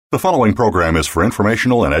The following program is for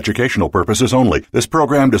informational and educational purposes only. This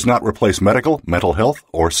program does not replace medical, mental health,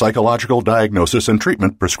 or psychological diagnosis and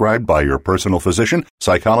treatment prescribed by your personal physician,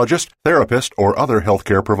 psychologist, therapist, or other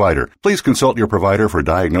healthcare provider. Please consult your provider for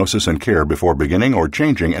diagnosis and care before beginning or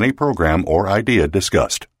changing any program or idea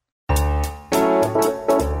discussed.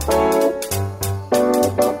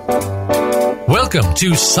 Welcome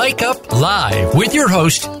to Psych Up Live with your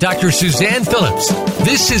host, Dr. Suzanne Phillips.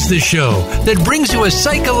 This is the show that brings you a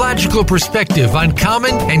psychological perspective on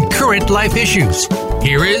common and current life issues.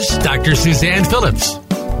 Here is Dr. Suzanne Phillips.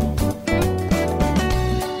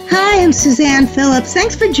 Hi, I'm Suzanne Phillips.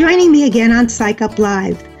 Thanks for joining me again on Psych Up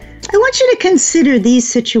Live. I want you to consider these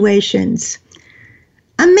situations.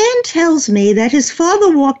 A man tells me that his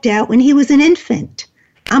father walked out when he was an infant.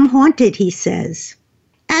 I'm haunted, he says.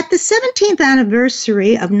 At the 17th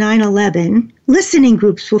anniversary of 9/11, listening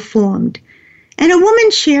groups were formed, and a woman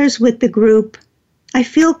shares with the group, I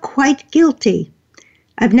feel quite guilty.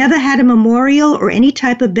 I've never had a memorial or any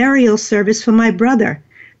type of burial service for my brother.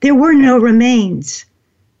 There were no remains.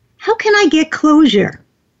 How can I get closure?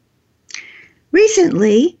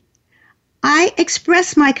 Recently, I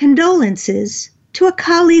expressed my condolences to a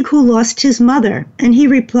colleague who lost his mother, and he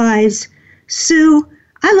replies, Sue,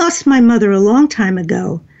 I lost my mother a long time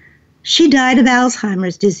ago. She died of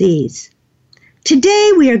Alzheimer's disease.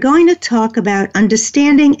 Today, we are going to talk about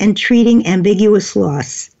understanding and treating ambiguous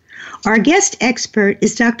loss. Our guest expert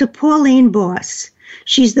is Dr. Pauline Boss.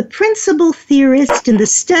 She's the principal theorist in the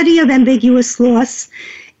study of ambiguous loss,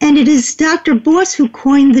 and it is Dr. Boss who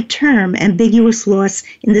coined the term ambiguous loss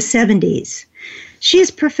in the 70s. She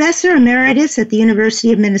is Professor Emeritus at the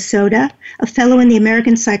University of Minnesota, a Fellow in the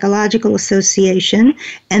American Psychological Association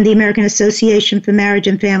and the American Association for Marriage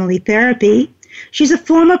and Family Therapy. She's a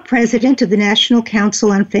former president of the National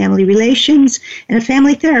Council on Family Relations and a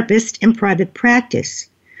family therapist in private practice.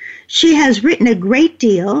 She has written a great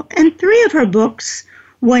deal, and 3 of her books,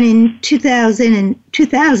 one in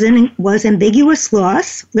 2000 was Ambiguous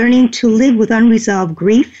Loss, Learning to Live with Unresolved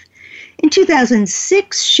Grief. In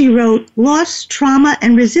 2006, she wrote Loss, Trauma,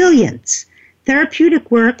 and Resilience,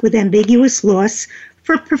 Therapeutic Work with Ambiguous Loss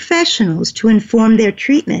for Professionals to Inform Their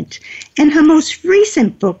Treatment. And her most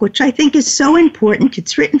recent book, which I think is so important,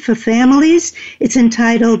 it's written for families, it's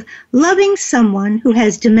entitled Loving Someone Who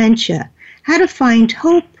Has Dementia, How to Find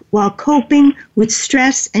Hope While Coping with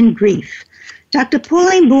Stress and Grief. Dr.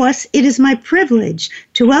 Pauline Boss, it is my privilege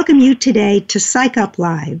to welcome you today to Psych Up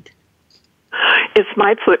Live. It's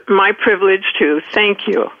my privilege too. Thank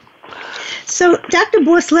you. So, Dr.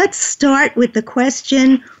 Boss, let's start with the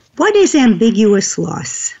question, what is ambiguous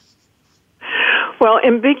loss? Well,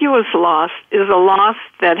 ambiguous loss is a loss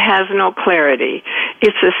that has no clarity.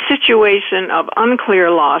 It's a situation of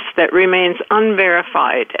unclear loss that remains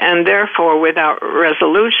unverified and therefore without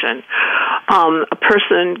resolution. A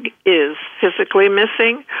person is physically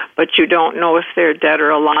missing, but you don't know if they're dead or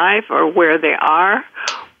alive or where they are.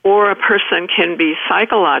 Or a person can be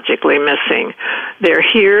psychologically missing. They're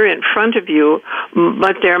here in front of you,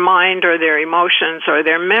 but their mind or their emotions or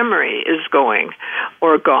their memory is going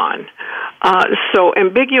or gone. So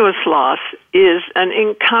ambiguous loss is an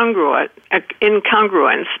incongruence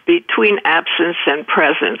between absence and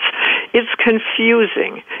presence. It's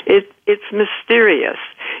confusing. It's mysterious.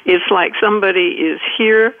 It's like somebody is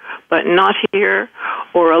here but not here,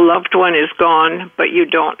 or a loved one is gone but you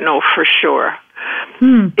don't know for sure.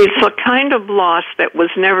 It's a kind of loss that was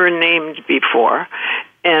never named before,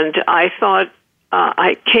 and I thought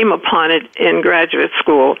I came upon it in graduate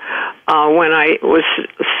school when I was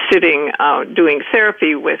sitting doing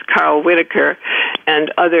therapy with Carl Whitaker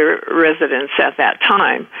and other residents at that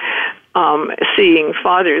time. Seeing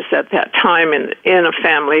fathers at that time in a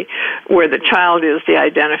family where the child is the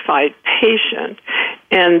identified patient.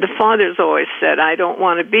 And the fathers always said, I don't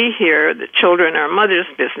want to be here. The children are mother's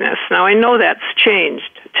business. Now, I know that's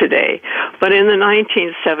changed today, but in the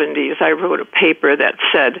 1970s, I wrote a paper that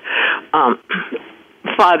said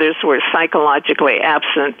fathers were psychologically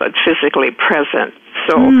absent but physically present.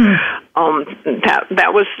 So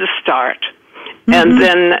that was the start. Mm-hmm. And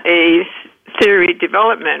then a theory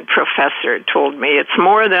development professor told me it's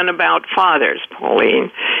more than about fathers,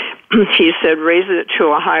 Pauline. He said, raise it to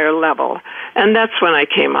a higher level. And that's when I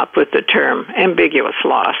came up with the term ambiguous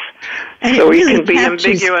loss. And so we can be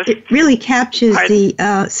ambiguous. It really captures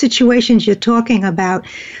the situations you're talking about.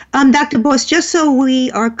 Dr. Boss, just so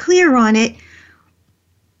we are clear on it,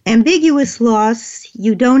 ambiguous loss,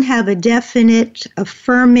 you don't have a definite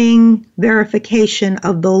affirming verification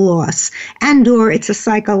of the loss, and or it's a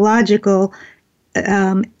psychological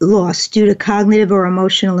loss due to cognitive or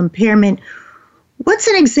emotional impairment. What's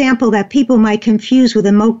an example that people might confuse with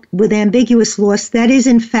ambiguous loss that is,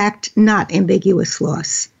 in fact, not ambiguous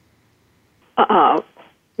loss?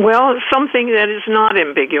 Well, something that is not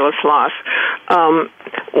ambiguous loss.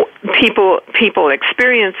 People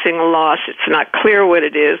experiencing loss, it's not clear what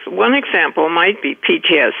it is. One example might be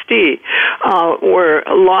PTSD, where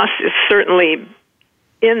loss is certainly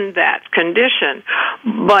in that condition,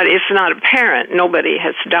 but it's not apparent. Nobody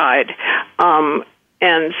has died.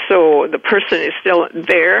 And so the person is still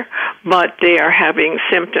there, but they are having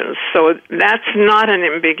symptoms. So that's not an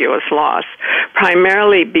ambiguous loss,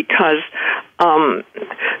 primarily because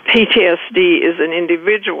PTSD is an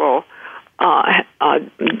individual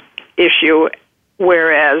issue,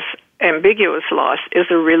 whereas ambiguous loss is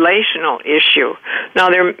a relational issue. Now,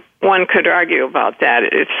 one could argue about that.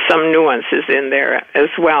 It's some nuances in there as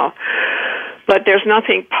well. But there's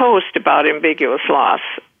nothing post about ambiguous loss,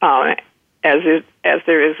 as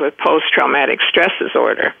there is with post-traumatic stress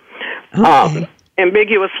disorder. Okay.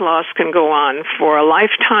 Ambiguous loss can go on for a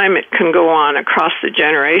lifetime. It can go on across the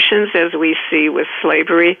generations, as we see with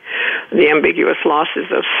slavery, the ambiguous losses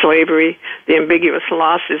of slavery, the ambiguous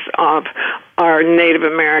losses of our Native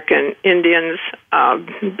American Indians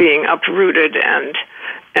being uprooted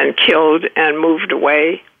and killed and moved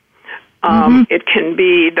away. It can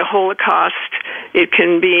be the Holocaust. It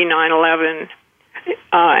can be 9/11.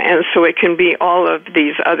 And so it can be all of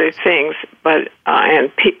these other things, but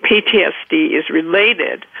and PTSD is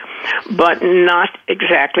related, but not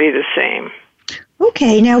exactly the same.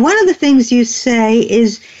 Okay, now one of the things you say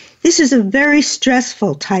is this is a very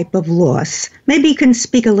stressful type of loss. Maybe you can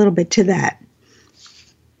speak a little bit to that.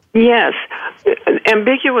 Yes,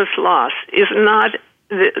 ambiguous loss is not,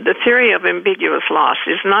 the theory of ambiguous loss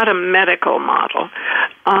is not a medical model.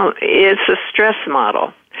 It's a stress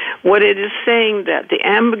model. What it is saying that the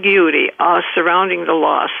ambiguity surrounding the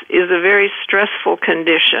loss is a very stressful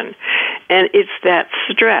condition, and it's that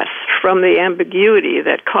stress from the ambiguity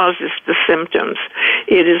that causes the symptoms.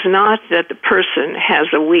 It is not that the person has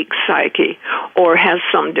a weak psyche or has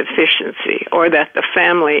some deficiency or that the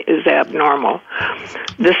family is abnormal.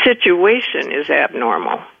 The situation is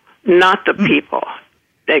abnormal, not the people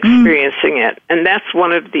experiencing it, and that's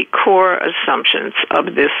one of the core assumptions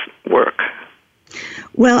of this work.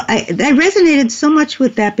 Well, I resonated so much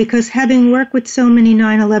with that because having worked with so many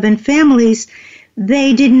 9/11 families,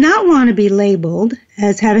 they did not want to be labeled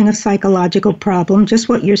as having a psychological problem, just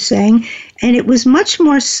what you're saying. And it was much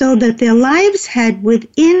more so that their lives had,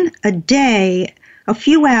 within a day, a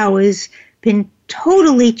few hours, been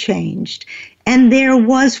totally changed. And there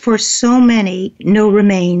was, for so many, no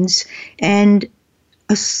remains and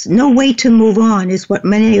no way to move on is what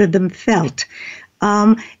many of them felt.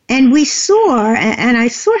 And we saw, and I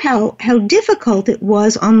saw how difficult it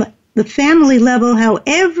was on the family level, how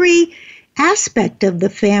every aspect of the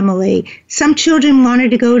family, some children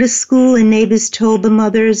wanted to go to school and neighbors told the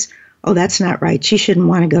mothers, oh, that's not right, she shouldn't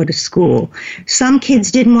want to go to school. Some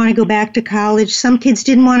kids didn't want to go back to college. Some kids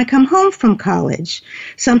didn't want to come home from college.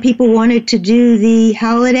 Some people wanted to do the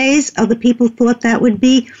holidays. Other people thought that would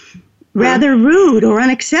be rather rude or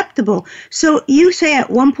unacceptable. So you say at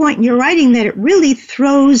one point in your writing that it really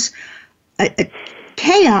throws a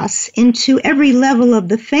chaos into every level of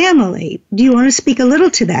the family. Do you want to speak a little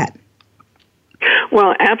to that?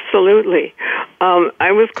 Well, absolutely.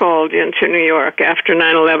 I was called into New York after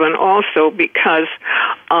 9/11 also because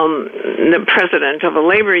the president of a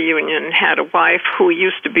labor union had a wife who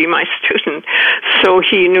used to be my student, so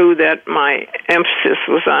he knew that my emphasis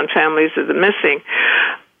was on families of the missing.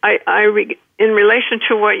 In relation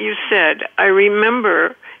to what you said, I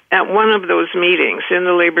remember at one of those meetings in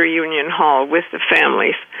the labor union hall with the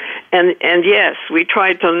families, and yes, we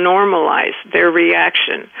tried to normalize their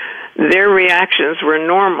reaction. Their reactions were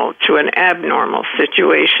normal to an abnormal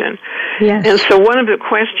situation. Yes. And so one of the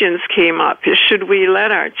questions came up is, should we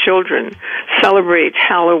let our children celebrate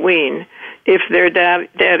Halloween if their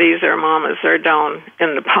daddies or mamas are down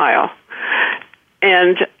in the pile?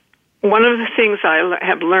 And one of the things I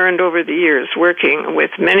have learned over the years working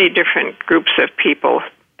with many different groups of people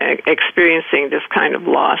experiencing this kind of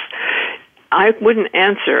loss, I wouldn't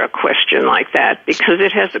answer a question like that because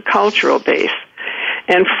it has a cultural base.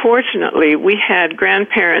 And fortunately, we had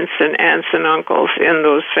grandparents and aunts and uncles in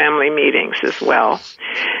those family meetings as well.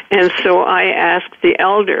 And so I asked the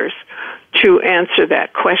elders to answer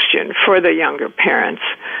that question for the younger parents.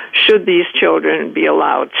 Should these children be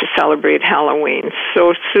allowed to celebrate Halloween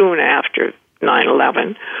so soon after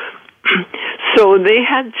 9/11? So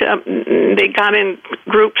they got in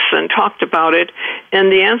groups and talked about it,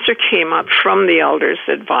 and the answer came up from the elders'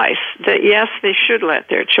 advice that yes, they should let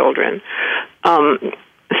their children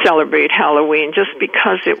celebrate Halloween just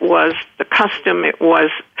because it was the custom, it was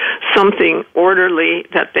something orderly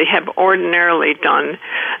that they have ordinarily done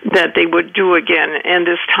that they would do again in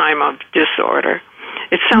this time of disorder.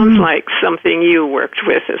 It sounds like something you worked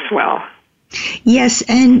with as well. Yes,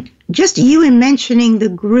 and just you in mentioning the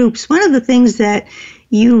groups, one of the things that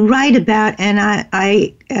you write about, and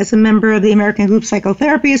I, as a member of the American Group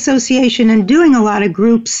Psychotherapy Association and doing a lot of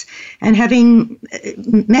groups and having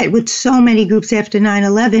met with so many groups after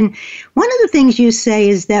 9/11, one of the things you say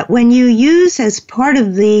is that when you use as part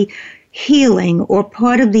of the healing or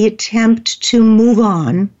part of the attempt to move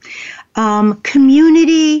on,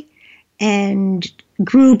 community and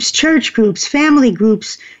groups, church groups, family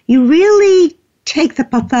groups, you really take the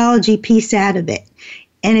pathology piece out of it.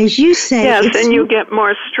 And as you say... Yes, and you get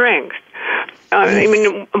more strength. I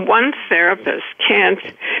mean, one therapist can't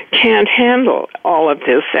handle all of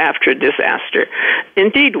this after disaster.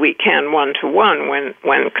 Indeed, we can one-to-one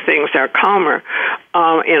when things are calmer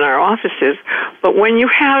in our offices. But when you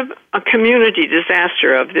have a community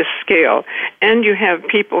disaster of this scale, and you have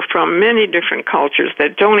people from many different cultures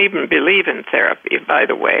that don't even believe in therapy, by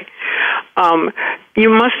the way, you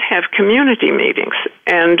must have community meetings.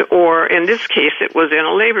 Or in this case, it was in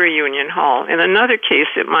a labor union hall. In another case,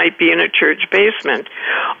 it might be in a church basement.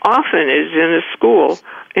 Often it is in a school,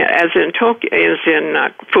 as in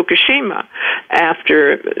Fukushima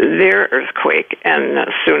after their earthquake and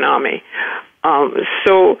tsunami.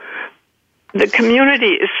 So the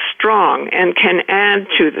community is strong and can add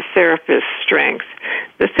to the therapist's strength.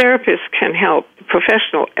 The therapist can help, the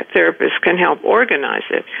professional therapist can help organize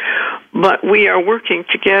it, but we are working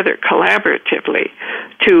together collaboratively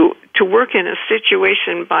to work in a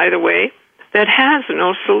situation, by the way, that has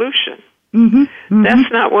no solution.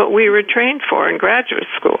 That's not what we were trained for in graduate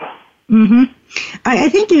school. I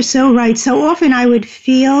think you're so right. So often I would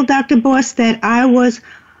feel, Dr. Boss, that I was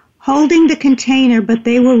holding the container, but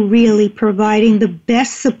they were really providing the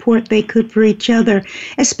best support they could for each other,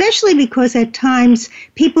 especially because at times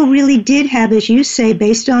people really did have, as you say,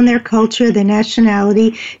 based on their culture, their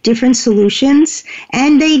nationality, different solutions,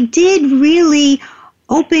 and they did really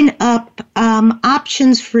open up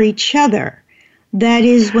options for each other. That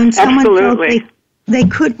is, when someone felt they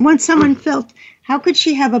could, when someone felt, how could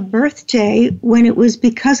she have a birthday when it was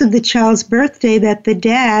because of the child's birthday that the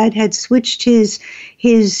dad had switched his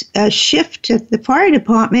shift at the fire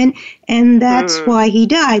department, and that's why he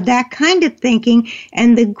died? That kind of thinking.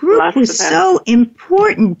 And the group was so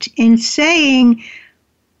important in saying,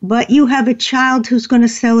 but you have a child who's going to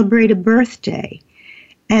celebrate a birthday.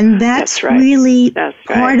 And that's right. Really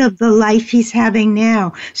part of the life he's having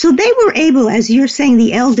now. So they were able, as you're saying,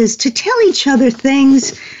 the elders, to tell each other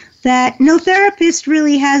things that no therapist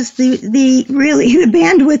really has the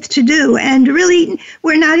bandwidth to do. And really,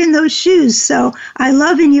 we're not in those shoes. So I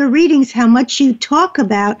love in your readings how much you talk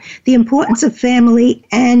about the importance of family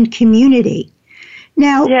and community.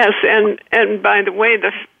 Now, yes, and by the way,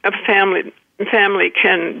 a family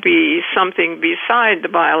can be something beside the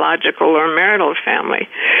biological or marital family.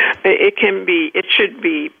 It should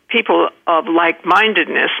be people of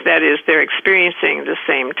like-mindedness, that is, they're experiencing the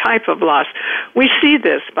same type of loss. We see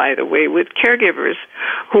this, by the way, with caregivers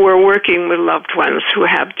who are working with loved ones who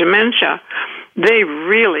have dementia. They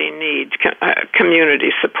really need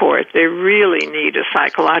community support. They really need a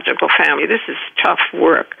psychological family. This is tough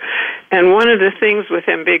work. And one of the things with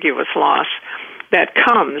ambiguous loss that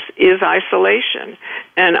comes is isolation,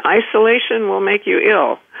 and isolation will make you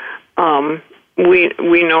ill.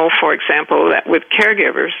 We know, for example, that with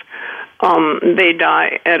caregivers, they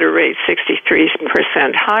die at a rate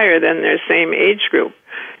 63% higher than their same age group.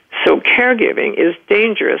 So caregiving is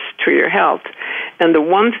dangerous to your health, and the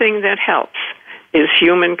one thing that helps is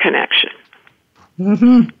human connection.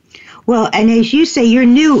 Well, and as you say, your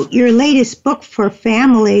latest book for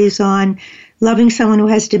families on loving someone who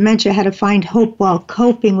has dementia, how to find hope while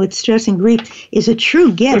coping with stress and grief, is a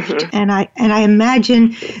true gift. And I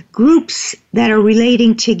imagine groups that are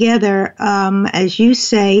relating together, as you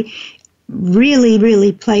say, really,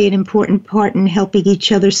 really play an important part in helping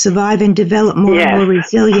each other survive and develop more and more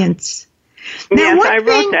resilience. Now, yes, I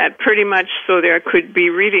wrote that pretty much so there could be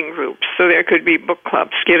reading groups, so there could be book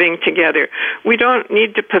clubs getting together. We don't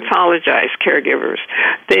need to pathologize caregivers,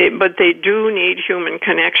 but they do need human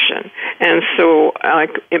connection. And so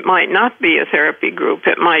it might not be a therapy group,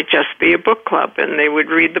 it might just be a book club, and they would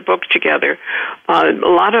read the book together. A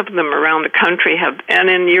lot of them around the country and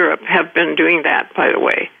in Europe have been doing that, by the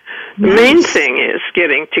way. The main thing is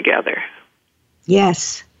getting together.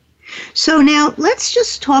 Yes. So now let's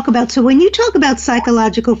just talk about, so when you talk about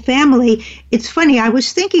psychological family, it's funny, I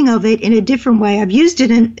was thinking of it in a different way. I've used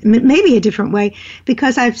it in maybe a different way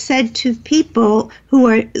because I've said to people who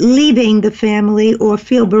are leaving the family or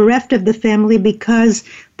feel bereft of the family because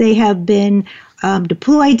they have been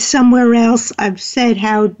deployed somewhere else, I've said,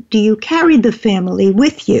 how do you carry the family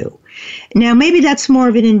with you? Now, maybe that's more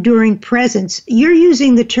of an enduring presence. You're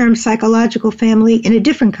using the term psychological family in a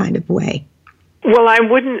different kind of way. Well, I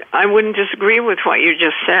wouldn't disagree with what you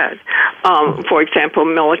just said. For example,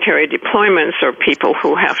 military deployments or people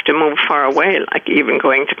who have to move far away, like even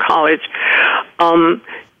going to college,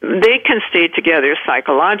 they can stay together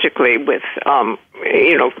psychologically with,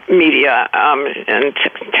 media and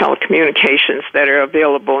telecommunications that are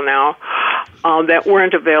available now that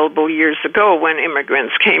weren't available years ago when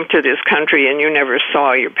immigrants came to this country and you never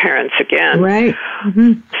saw your parents again. Right.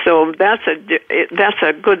 Mm-hmm. So that's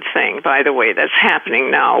a good thing, by the way, that's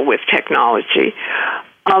happening now with technology.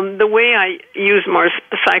 The way I use more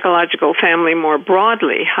psychological family more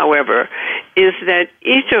broadly, however, is that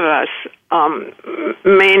each of us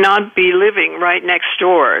may not be living right next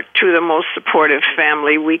door to the most supportive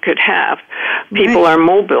family we could have. People are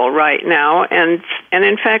mobile right now, and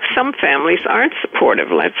in fact, some families aren't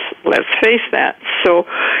supportive. Let's face that. So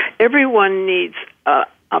everyone needs a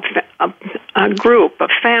group, a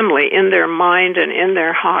family in their mind and in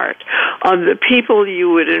their heart of the people you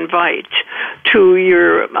would invite to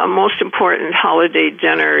your most important holiday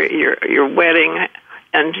dinner, your wedding,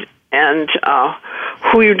 and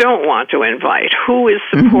who you don't want to invite, who is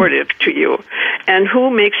supportive to you, and who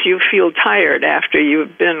makes you feel tired after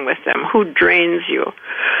you've been with them, who drains you.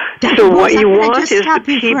 Dr. So Boss, what you want is the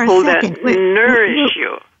people that nourish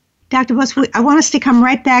you. Dr. Boss, I want us to come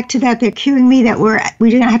right back to that. They're cueing me that we're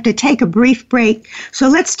going to have to take a brief break. So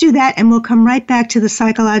let's do that, and we'll come right back to the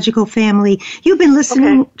psychological family. You've been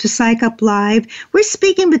listening to Psych Up Live. We're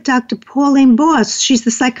speaking with Dr. Pauline Boss. She's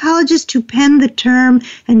the psychologist who penned the term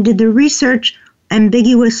and did the research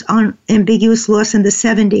ambiguous loss in the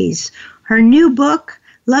 70s. Her new book,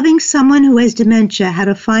 Loving Someone Who Has Dementia, How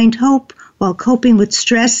to Find Hope While Coping with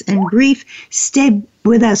Stress and Grief. Stay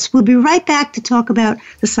with us. We'll be right back to talk about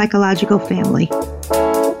the psychological family.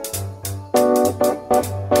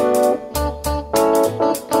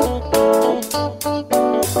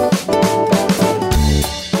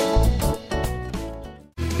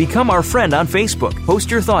 Become our friend on Facebook. Post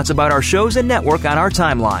your thoughts about our shows and network on our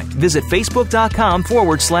timeline. Visit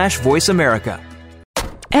Facebook.com/Voice America.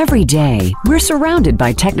 Every day, we're surrounded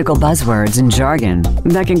by technical buzzwords and jargon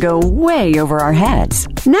that can go way over our heads.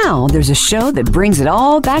 Now, there's a show that brings it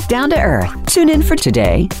all back down to earth. Tune in for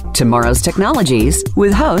Today, Tomorrow's Technologies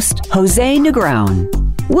with host Jose Negron.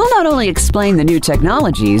 We'll not only explain the new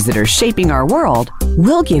technologies that are shaping our world,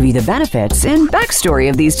 we'll give you the benefits and backstory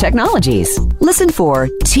of these technologies. Listen for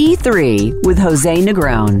T3 with Jose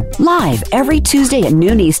Negron, live every Tuesday at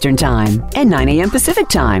noon Eastern Time and 9 a.m. Pacific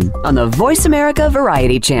Time on the Voice America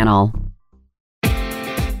Variety Channel.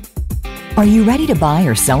 Are you ready to buy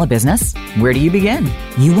or sell a business? Where do you begin?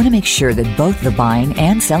 You want to make sure that both the buying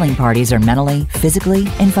and selling parties are mentally, physically,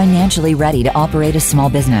 and financially ready to operate a small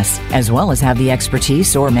business, as well as have the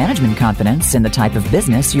expertise or management confidence in the type of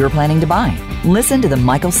business you're planning to buy. Listen to The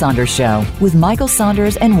Michael Saunders Show with Michael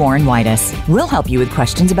Saunders and Warren Whitus. We'll help you with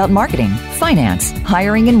questions about marketing, finance,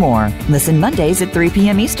 hiring, and more. Listen Mondays at 3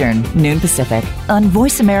 p.m. Eastern, noon Pacific, on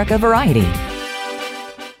Voice America Variety.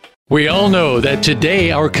 We all know that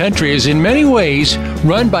today our country is in many ways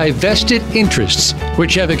run by vested interests,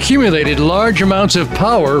 which have accumulated large amounts of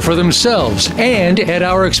power for themselves and at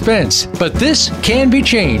our expense. But this can be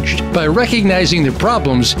changed by recognizing the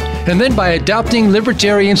problems and then by adopting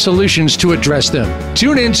libertarian solutions to address them.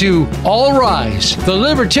 Tune into All Rise, the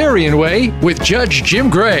Libertarian Way with Judge Jim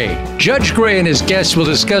Gray. Judge Gray and his guests will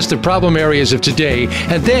discuss the problem areas of today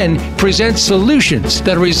and then present solutions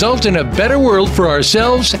that result in a better world for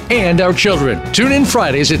ourselves and our children. Tune in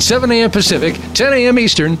Fridays at 7 a.m. Pacific, 10 a.m.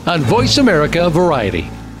 Eastern on Voice America Variety.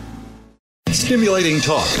 Stimulating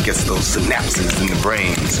talk gets those synapses in the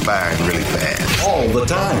brain firing really fast. All the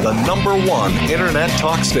time. The #1 internet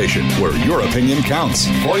talk station where your opinion counts.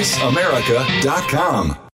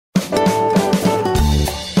 VoiceAmerica.com.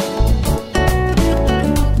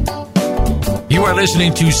 You are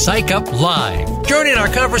listening to Psych Up Live. Join in our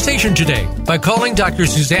conversation today by calling Dr.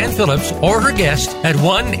 Suzanne Phillips or her guest at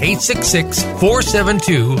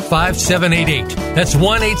 1-866-472-5788. That's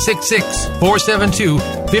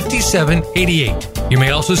 1-866-472-5788. You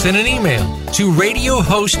may also send an email to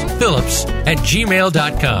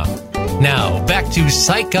radiohostphillips@gmail.com. Now, back to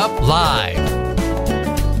Psych Up Live.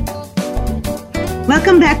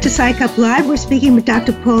 Welcome back to Psych Up Live. We're speaking with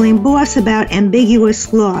Dr. Pauline Boss about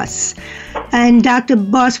ambiguous loss. And Dr.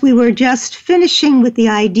 Boss, we were just finishing with the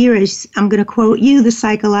idea, as I'm going to quote you, the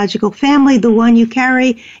psychological family, the one you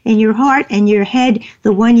carry in your heart and your head,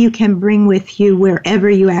 the one you can bring with you wherever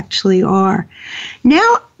you actually are.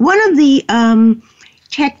 Now, one of the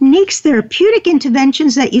techniques, therapeutic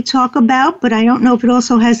interventions that you talk about, but I don't know if it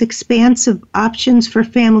also has expansive options for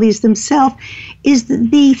families themselves, is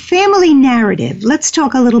the family narrative. Let's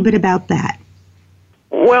talk a little bit about that.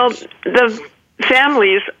 Well, the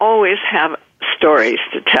families always have stories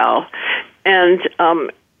to tell, and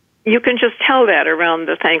you can just tell that around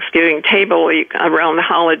the Thanksgiving table, around the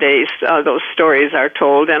holidays. Those stories are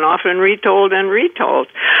told and often retold and retold,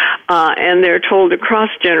 and they're told across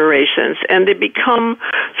generations, and they become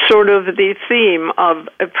sort of the theme of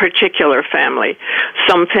a particular family.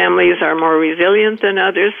 Some families are more resilient than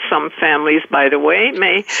others. Some families, by the way,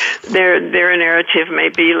 their narrative may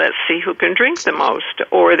be, let's see who can drink the most,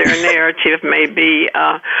 or their narrative may be,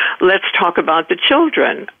 let's talk about the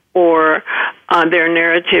children. Or their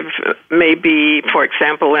narrative may be, for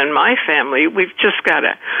example, in my family, we've just got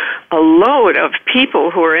a load of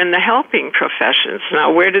people who are in the helping professions.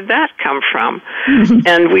 Now, where did that come from?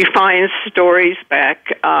 And we find stories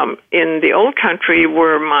back in the old country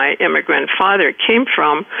where my immigrant father came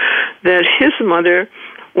from, that his mother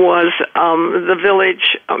was the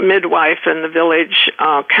village midwife and the village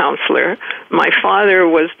counselor. My father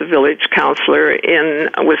was the village counselor in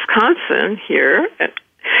Wisconsin here,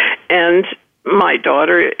 and my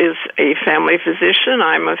daughter is a family physician.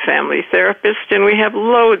 I'm a family therapist, and we have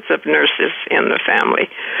loads of nurses in the family.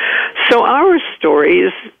 So our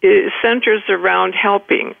story centers around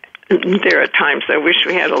helping. There are times I wish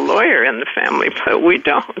we had a lawyer in the family, but we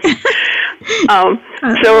don't.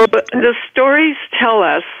 So the stories tell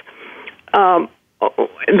us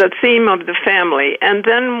the theme of the family, and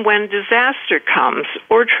then when disaster comes,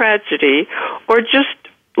 or tragedy, or just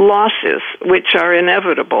losses, which are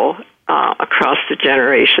inevitable across the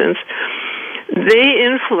generations, they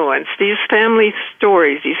influence, these family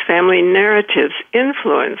stories, these family narratives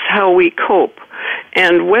influence how we cope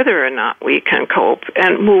and whether or not we can cope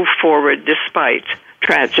and move forward despite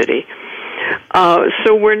tragedy.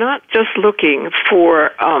 So we're not just looking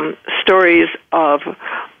for stories of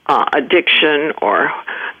addiction or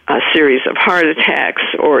a series of heart attacks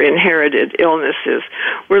or inherited illnesses.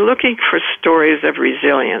 We're looking for stories of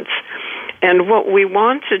resilience. And what we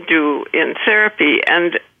want to do in therapy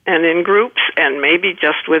and in groups, and maybe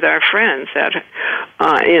just with our friends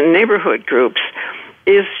in neighborhood groups,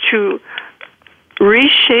 is to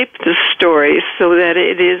reshape the story so that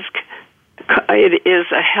it is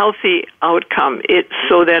a healthy outcome,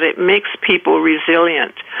 so that it makes people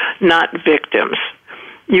resilient, not victims.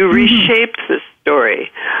 You reshape the story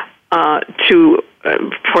to,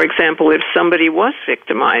 for example, if somebody was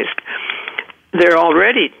victimized, they're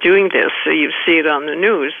already doing this, so you see it on the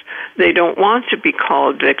news. They don't want to be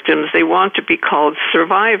called victims. They want to be called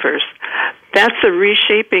survivors. That's a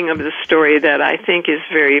reshaping of the story that I think is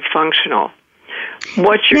very functional.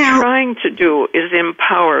 What you're trying to do is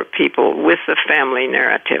empower people with the family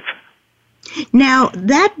narrative. Now,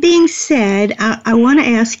 that being said, I want to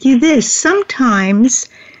ask you this. Sometimes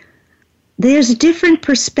there's different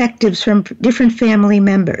perspectives from different family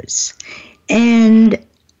members, and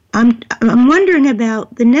I'm wondering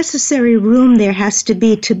about the necessary room there has to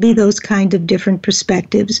be those kind of different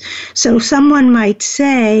perspectives. So someone might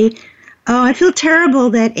say, oh, I feel terrible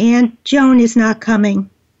that Aunt Joan is not coming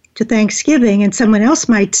to Thanksgiving, and someone else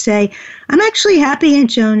might say, I'm actually happy Aunt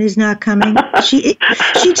Joan is not coming.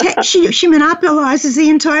 She monopolizes the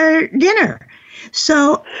entire dinner.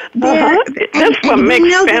 So that's what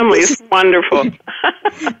makes families wonderful.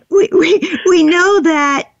 we know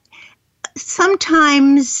that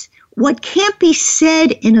sometimes what can't be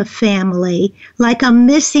said in a family, like I'm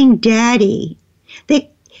missing daddy, that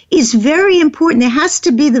is very important. There has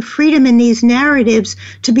to be the freedom in these narratives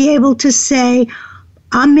to be able to say,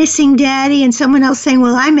 I'm missing daddy, and someone else saying,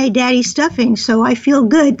 well, I made daddy stuffing, so I feel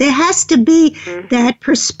good. There has to be that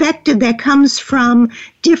perspective that comes from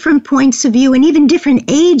different points of view and even different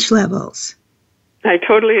age levels. I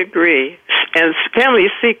totally agree. And family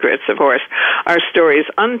secrets, of course, are stories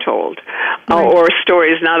untold, or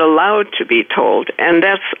stories not allowed to be told, and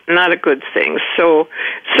that's not a good thing. So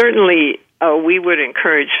certainly we would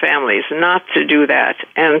encourage families not to do that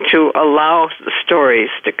and to allow the stories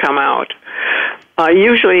to come out.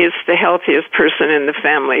 Usually it's the healthiest person in the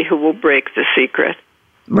family who will break the secret.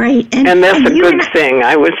 Right. And that's a good thing.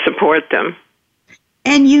 I would support them.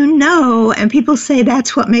 And and people say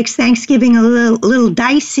that's what makes Thanksgiving a little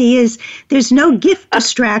dicey, is there's no gift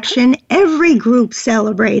distraction. Every group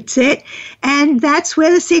celebrates it, and that's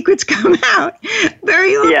where the secrets come out.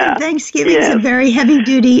 Very often, Thanksgiving is a very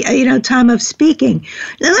heavy-duty, time of speaking.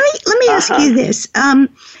 Now, let me ask you this.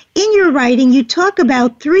 In your writing, you talk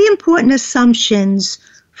about 3 important assumptions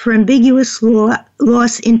for ambiguous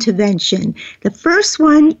loss intervention. The first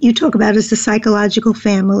one you talk about is the psychological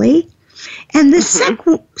family. And the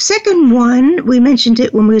second one, we mentioned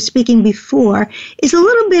it when we were speaking before, is a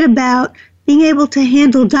little bit about being able to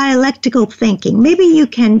handle dialectical thinking. Maybe you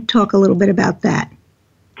can talk a little bit about that.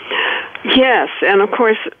 Yes, and of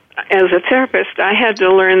course, as a therapist, I had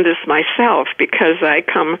to learn this myself because I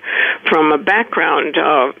come from a background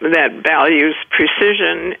that values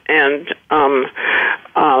precision and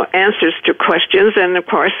answers to questions. And, of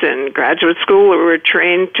course, in graduate school, we were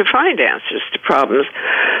trained to find answers to problems.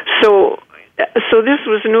 So this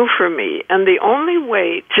was new for me. And the only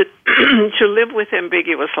way to live with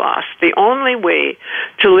ambiguous loss, the only way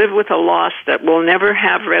to live with a loss that will never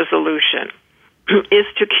have resolution, is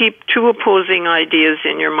to keep 2 opposing ideas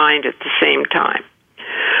in your mind at the same time.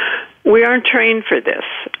 We aren't trained for this.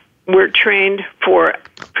 We're trained for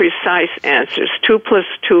precise answers. 2 plus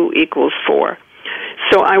 2 equals 4.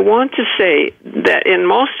 So I want to say that in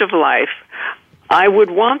most of life, I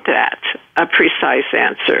would want that, a precise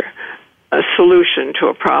answer, a solution to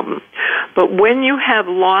a problem. But when you have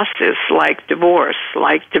losses like divorce,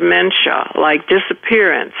 like dementia, like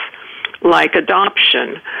disappearance, like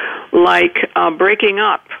adoption, like breaking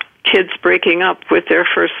up, kids breaking up with their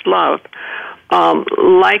first love,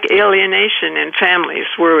 like alienation in families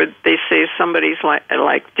where they say somebody's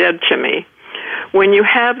like dead to me. When you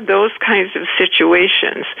have those kinds of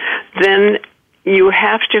situations, then you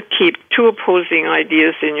have to keep 2 opposing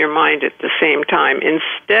ideas in your mind at the same time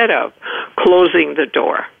instead of closing the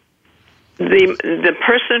door. The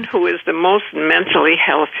person who is the most mentally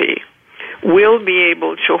healthy will be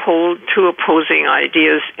able to hold 2 opposing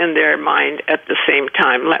ideas in their mind at the same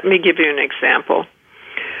time. Let me give you an example.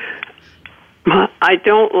 I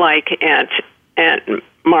don't like Aunt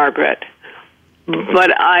Margaret,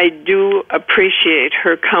 but I do appreciate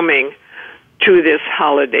her coming to this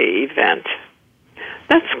holiday event.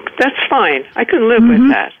 That's fine. I can live with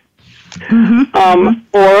that.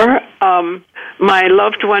 Or my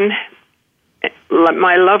loved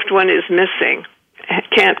one is missing,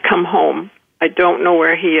 can't come home. I don't know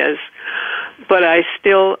where he is, but I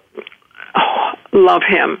still love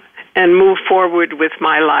him and move forward with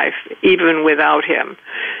my life even without him.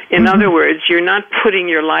 In other words, you're not putting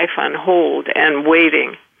your life on hold and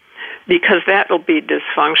waiting, because that will be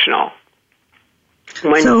dysfunctional.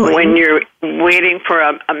 When you're waiting for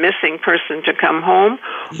a missing person to come home,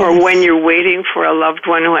 or when you're waiting for a loved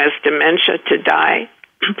one who has dementia to die,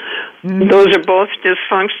 those are both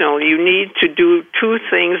dysfunctional. You need to do 2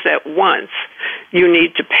 things at once. You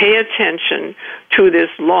need to pay attention to this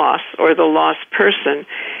loss or the lost person,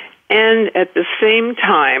 and at the same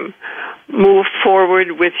time move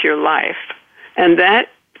forward with your life. And that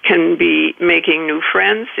can be making new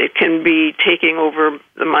friends. It can be taking over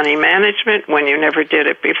the money management when you never did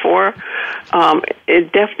it before.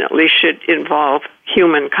 It definitely should involve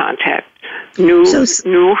human contact, new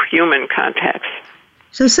human contacts.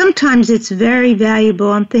 So sometimes it's very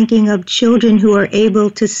valuable. I'm thinking of children who are able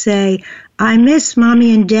to say, I miss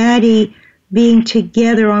Mommy and Daddy being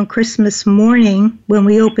together on Christmas morning when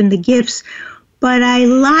we open the gifts, but I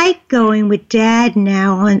like going with Dad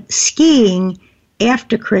now on skiing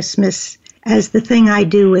after Christmas as the thing I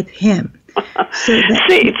do with him. See,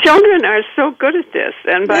 children are so good at this,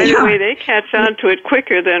 and by the way, they catch on to it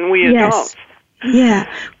quicker than we adults.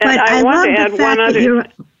 Yeah, but and I love want to add the fact one other.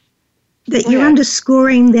 That you're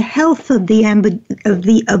underscoring the health of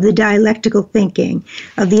the dialectical thinking,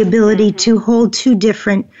 of the ability to hold 2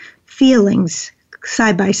 different feelings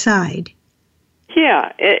side by side.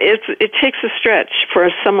 Yeah, it takes a stretch for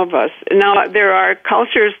some of us. Now, there are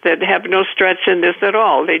cultures that have no stretch in this at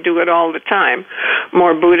all. They do it all the time.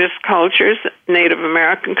 More Buddhist cultures, Native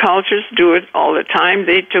American cultures do it all the time.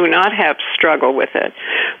 They do not have struggle with it.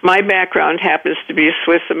 My background happens to be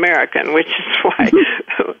Swiss American, which is why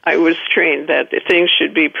I was trained that things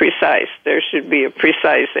should be precise. There should be a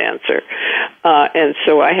precise answer. And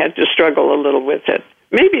so I had to struggle a little with it.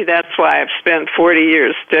 Maybe that's why I've spent 40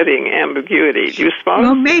 years studying ambiguity. Do you suppose?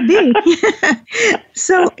 Well, maybe.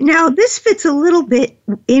 So now this fits a little bit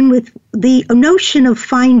in with the notion of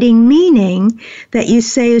finding meaning that you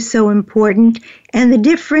say is so important, and the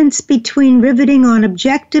difference between riveting on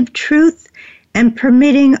objective truth and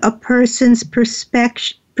permitting a person's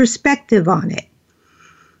perspective on it.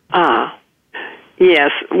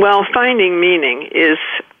 Yes. Well, finding meaning is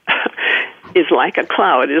like a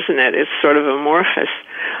cloud, isn't it? It's sort of amorphous.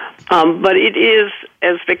 But it is,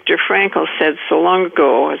 as Viktor Frankel said so long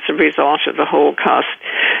ago, as a result of the Holocaust,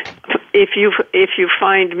 if you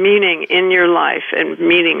find meaning in your life and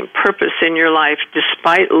meaning and purpose in your life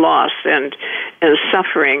despite loss and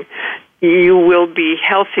suffering, you will be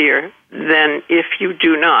healthier than if you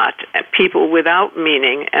do not. People without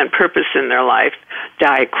meaning and purpose in their life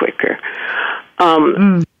die quicker.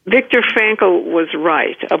 Viktor Frankl was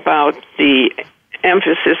right about the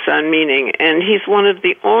emphasis on meaning, and he's one of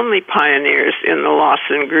the only pioneers in the loss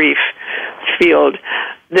and grief field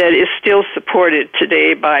that is still supported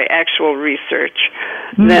today by actual research,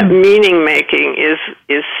 that meaning making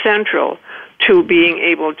is central to being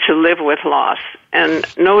able to live with loss. And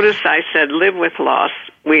notice I said live with loss.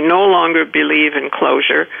 We no longer believe in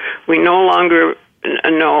closure. We no longer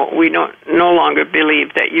no longer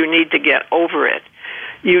believe that you need to get over it.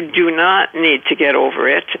 You do not need to get over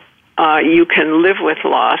it. You can live with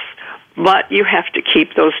loss, but you have to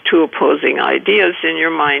keep those two opposing ideas in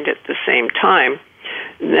your mind at the same time,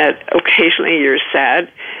 that occasionally you're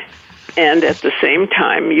sad, and at the same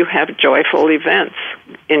time you have joyful events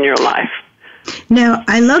in your life. Now,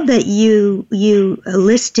 I love that you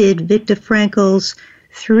listed Viktor Frankl's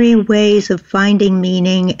 3 ways of finding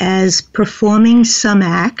meaning as performing some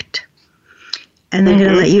act, and then I'm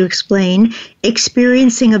going to let you explain,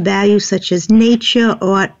 experiencing a value such as nature,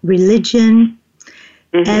 art, religion,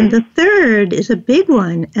 and the third is a big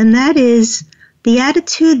one, and that is the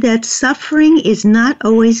attitude that suffering is not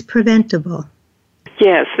always preventable.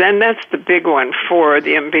 Yes, and that's the big one for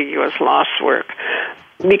the ambiguous loss work,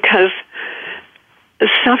 because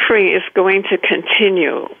suffering is going to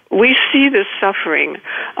continue. We see the suffering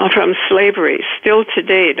from slavery still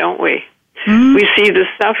today, don't we? We see the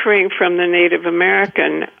suffering from the Native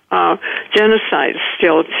American genocide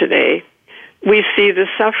still today. We see the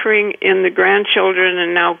suffering in the grandchildren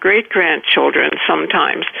and now great-grandchildren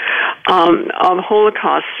sometimes of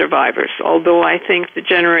Holocaust survivors, although I think the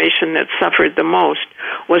generation that suffered the most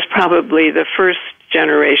was probably the first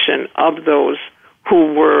generation of those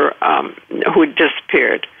who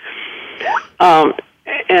disappeared.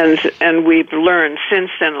 And we've learned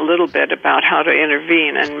since then a little bit about how to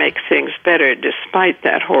intervene and make things better despite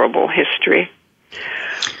that horrible history.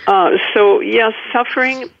 So, yes,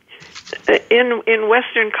 suffering in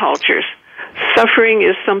Western cultures, suffering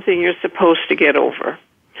is something you're supposed to get over.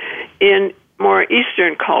 In more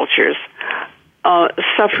Eastern cultures,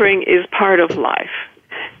 suffering is part of life.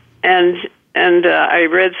 And I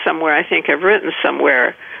read somewhere, I think I've written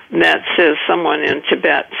somewhere, that says someone in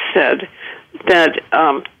Tibet said that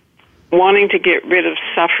wanting to get rid of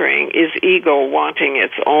suffering is ego wanting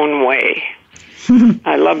its own way.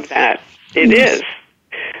 I love that. It is.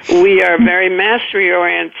 We are very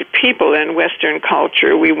mastery-oriented people in Western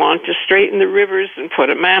culture. We want to straighten the rivers and put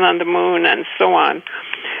a man on the moon and so on.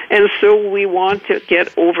 And so we want to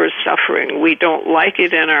get over suffering. We don't like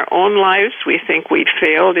it in our own lives. We think we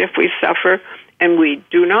failed if we suffer. And we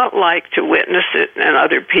do not like to witness it in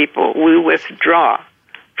other people. We withdraw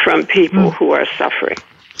from people who are suffering.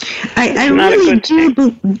 I really do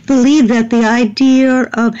believe that the idea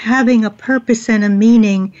of having a purpose and a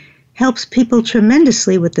meaning helps people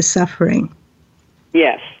tremendously with the suffering.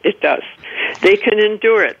 Yes, it does. They can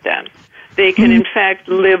endure it then. They can, in fact,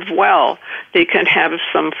 live well. They can have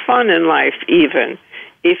some fun in life even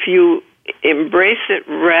if you embrace it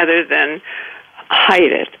rather than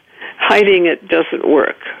hide it. Hiding it doesn't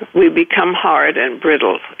work. We become hard and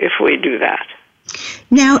brittle if we do that.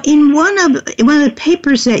 Now, in one of the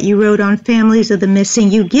papers that you wrote on families of the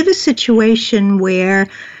missing, you give a situation where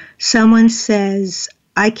someone says,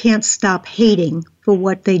 I can't stop hating for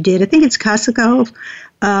what they did. I think it's Kosakov.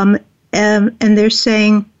 And they're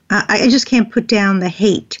saying, I just can't put down the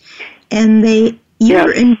hate. And you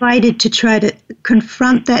were invited to try to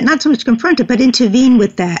confront that, not so much confront it, but intervene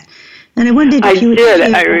with that. And I wondered if you would share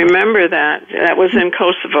that. I remember that. That was in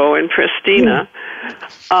Kosovo, in Pristina,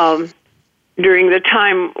 during the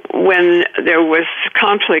time when there was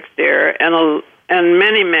conflict there, and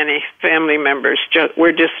many, many family members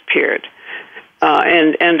were disappeared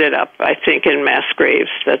and ended up, I think, in mass graves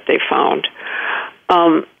that they found.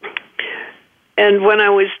 And when I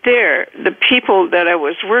was there, the people that I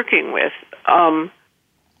was working with, and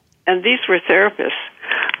these were therapists,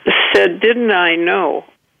 said, didn't I know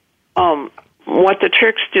what the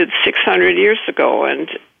Turks did 600 years ago? And,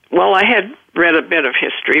 well, I had read a bit of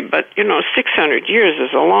history, but, 600 years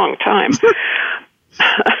is a long time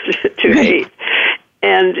to hate.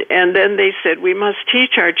 And then they said, we must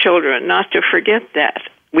teach our children not to forget that.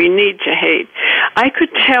 We need to hate. I could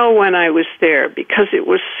tell when I was there because it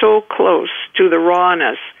was so close to the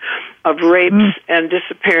rawness of rapes and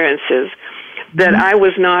disappearances that I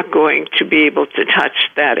was not going to be able to touch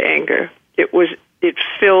that anger. It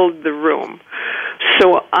filled the room.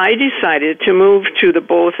 So I decided to move to the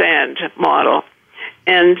both and model.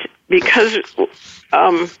 And because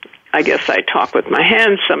I guess I talk with my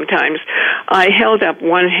hands sometimes, I held up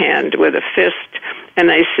one hand with a fist and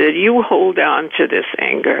I said, you hold on to this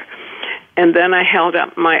anger. And then I held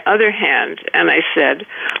up my other hand and I said,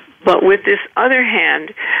 but with this other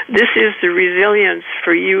hand, this is the resilience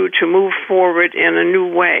for you to move forward in a new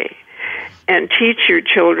way and teach your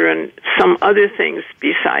children some other things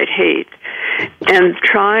beside hate, and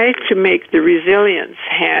try to make the resilience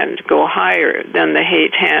hand go higher than the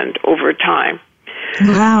hate hand over time.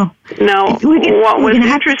 Wow. Now, we're going to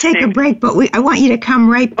have to take a break, but I want you to come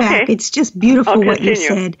right back. Okay. It's just beautiful what you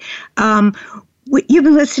said. You've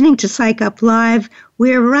been listening to Psych Up Live.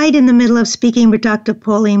 We're right in the middle of speaking with Dr.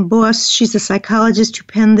 Pauline Boss. She's a psychologist who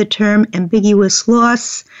penned the term ambiguous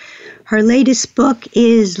loss. Her latest book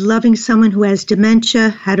is Loving Someone Who Has Dementia,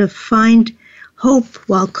 How to Find Hope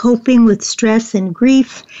While Coping with Stress and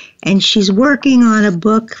Grief. And she's working on a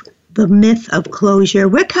book, The Myth of Closure.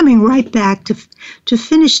 We're coming right back to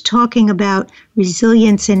finish talking about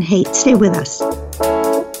resilience and hate. Stay with us.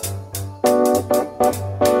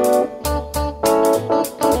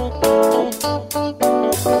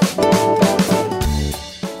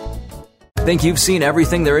 Think you've seen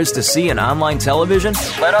everything there is to see in online television?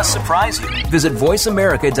 Let us surprise you. Visit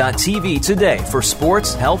voiceamerica.tv today for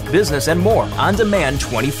sports, health, business, and more on demand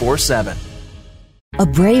 24/7. A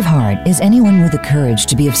brave heart is anyone with the courage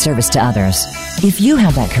to be of service to others. If you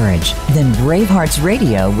have that courage, then Bravehearts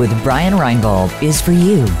Radio with Brian Reingold is for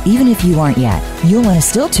you. Even if you aren't yet, you'll want to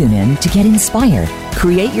still tune in to get inspired,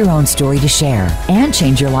 create your own story to share, and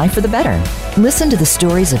change your life for the better. Listen to the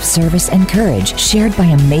stories of service and courage shared by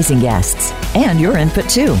amazing guests, and your input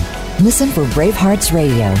too. Listen for Bravehearts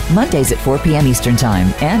Radio, Mondays at 4 p.m. Eastern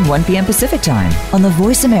Time and 1 p.m. Pacific Time on the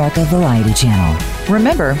Voice America Variety Channel.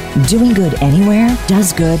 Remember, doing good anywhere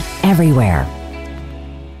does good everywhere.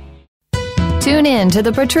 Tune in to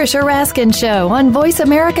The Patricia Raskin Show on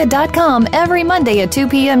VoiceAmerica.com every Monday at 2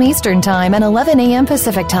 p.m. Eastern Time and 11 a.m.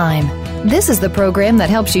 Pacific Time. This is the program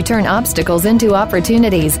that helps you turn obstacles into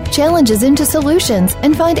opportunities, challenges into solutions,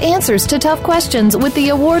 and find answers to tough questions with the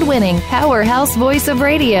award-winning powerhouse voice of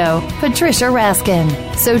radio, Patricia Raskin.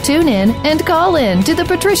 So tune in and call in to The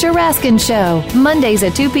Patricia Raskin Show, Mondays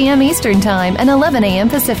at 2 p.m. Eastern Time and 11 a.m.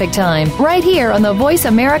 Pacific Time, right here on the Voice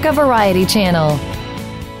America Variety Channel.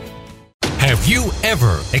 Have you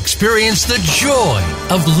ever experienced the joy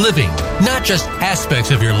of living? Not just aspects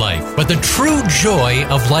of your life, but the true joy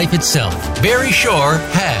of life itself. Barry Shore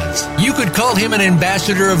has. You could call him an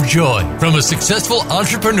ambassador of joy. From a successful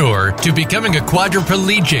entrepreneur to becoming a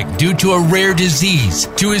quadriplegic due to a rare disease,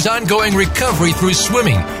 to his ongoing recovery through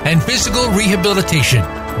swimming and physical rehabilitation,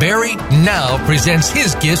 Barry now presents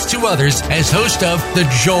his gifts to others as host of The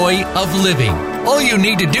Joy of Living. All you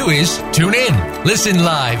need to do is tune in. Listen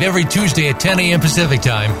live every Tuesday at 10 a.m. Pacific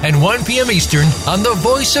Time and 1 p.m. Eastern on the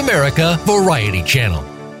Voice America Variety Channel.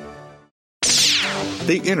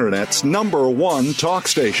 The Internet's #1 talk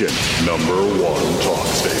station. #1 talk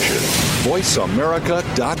station.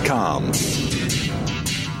 VoiceAmerica.com.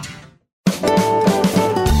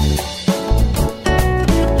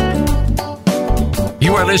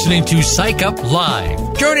 You are listening to Psych Up Live.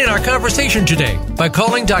 Join in our conversation today by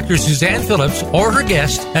calling Dr. Suzanne Phillips or her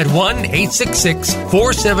guest at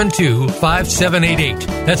 1-866-472-5788.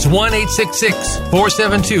 That's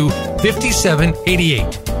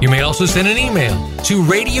 1-866-472-5788. You may also send an email to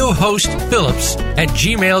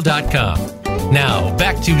radiohostphillips@gmail.com. Now,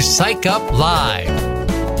 back to Psych Up Live.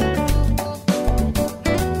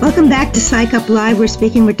 Welcome back to Psych Up Live. We're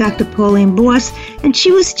speaking with Dr. Pauline Boss, and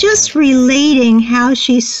she was just relating how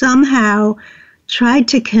she somehow tried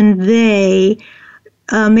to convey,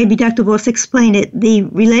 maybe Dr. Boss explained it, the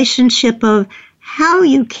relationship of how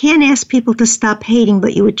you can't ask people to stop hating,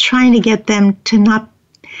 but you were trying to get them to not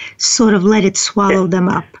sort of let it swallow them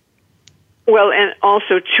up. Well, and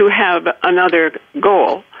also to have another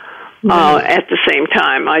goal at the same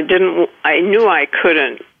time. I knew I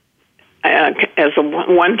couldn't. As a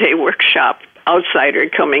one-day workshop, outsider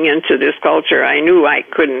coming into this culture, I knew I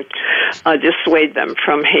couldn't dissuade them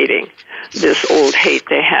from hating this old hate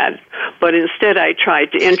they had. But instead, I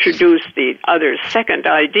tried to introduce the other second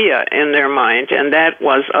idea in their mind, and that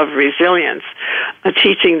was of resilience,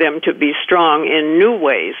 teaching them to be strong in new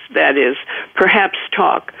ways. That is, perhaps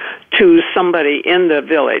talk to somebody in the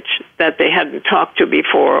village that they hadn't talked to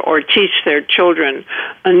before, or teach their children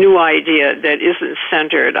a new idea that isn't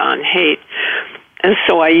centered on hate. And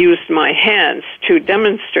so I used my hands to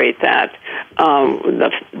demonstrate that,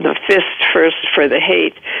 the fist first for the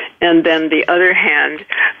hate, and then the other hand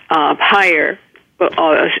higher,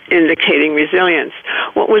 indicating resilience.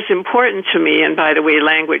 What was important to me, and by the way,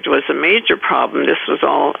 language was a major problem. This was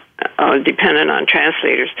all dependent on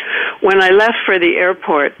translators. When I left for the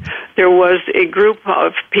airport, there was a group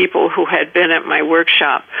of people who had been at my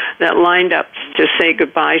workshop that lined up to say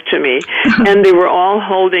goodbye to me, and they were all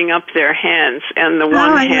holding up their hands, and the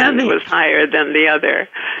one hand was higher than the other.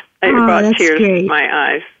 It brought tears to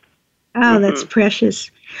my eyes. Oh, that's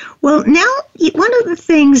precious. Well, now, one of the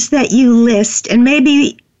things that you list, and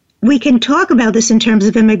maybe we can talk about this in terms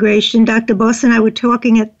of immigration. Dr. Boss and I were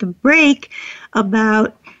talking at the break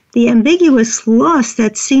about the ambiguous loss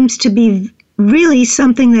that seems to be really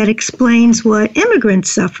something that explains what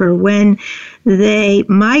immigrants suffer when they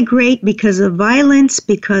migrate because of violence,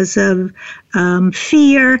 because of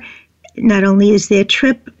fear. Not only is their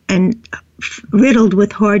trip and riddled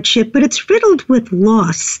with hardship, but it's riddled with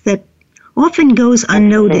loss that often goes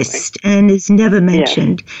unnoticed and is never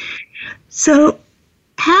mentioned. Yes. So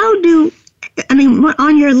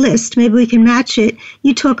on your list, maybe we can match it,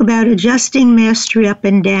 you talk about adjusting mastery up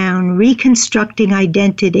and down, reconstructing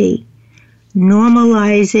identity,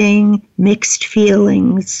 normalizing mixed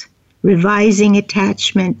feelings, revising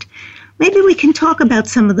attachment. Maybe we can talk about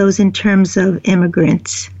some of those in terms of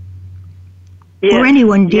immigrants. Yes, or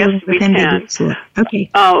anyone dealing with ambiguous loss. Okay.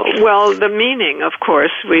 Well, the meaning, of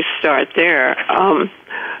course, we start there.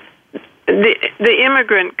 The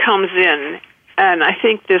immigrant comes in, and I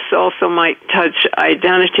think this also might touch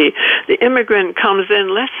identity. The immigrant comes in,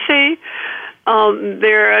 let's say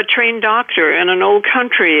they're a trained doctor in an old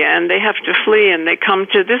country, and they have to flee, and they come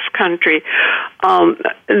to this country.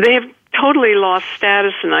 They've totally lost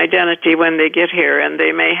status and identity when they get here, and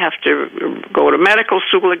they may have to go to medical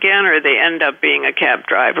school again, or they end up being a cab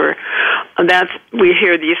driver. We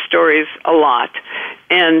hear these stories a lot.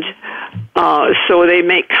 And so they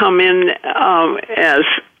may come in as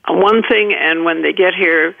one thing, and when they get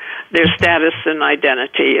here, their status and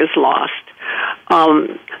identity is lost.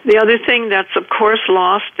 The other thing that's, of course,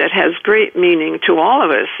 lost that has great meaning to all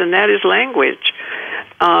of us, and that is language.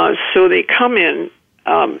 So they come in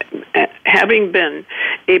having been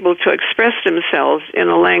able to express themselves in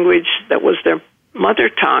a language that was their mother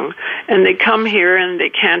tongue, and they come here and they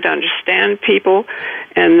can't understand people,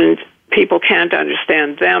 and then people can't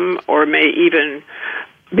understand them, or may even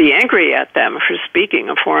be angry at them for speaking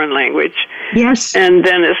a foreign language. Yes. And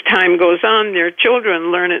then as time goes on, their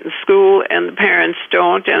children learn it in school, and the parents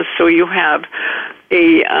don't, and so you have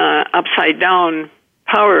a upside down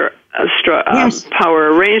power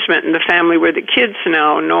arrangement in the family where the kids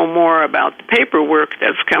now know more about the paperwork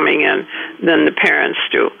that's coming in than the parents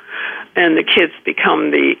do. And the kids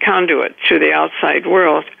become the conduit to the outside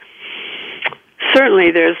world.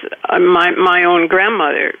 Certainly there's my own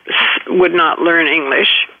grandmother would not learn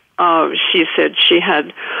English. She said she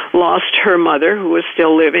had lost her mother, who was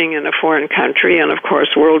still living in a foreign country, and of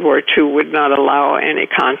course World War II would not allow any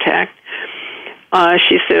contact.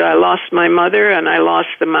 She said, I lost my mother and I lost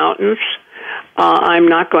the mountains. I'm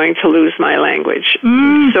not going to lose my language.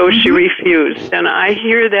 Mm-hmm. So she refused. And I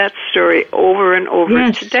hear that story over and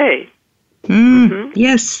over today. Mm-hmm.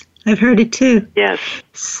 Yes, I've heard it too. Yes.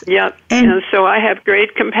 Yep. And so I have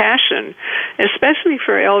great compassion, especially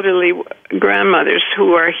for elderly grandmothers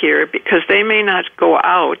who are here, because they may not go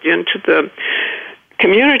out into the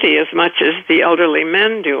community as much as the elderly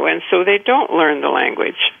men do, and so they don't learn the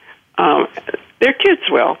language. Their kids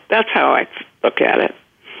will. That's how I look at it.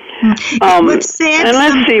 What's sad, and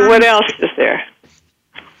let's see, what else is there?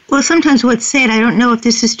 Well, sometimes what's sad, I don't know if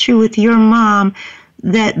this is true with your mom,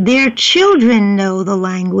 that their children know the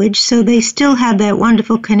language, so they still have that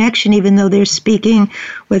wonderful connection, even though they're speaking,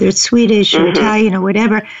 whether it's Swedish or Italian or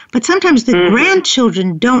whatever. But sometimes the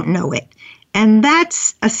grandchildren don't know it. And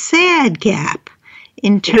that's a sad gap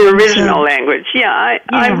in terms the original of language.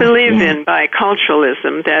 I believe in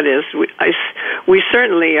biculturalism. That is, we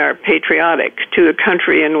certainly are patriotic to the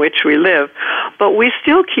country in which we live, but we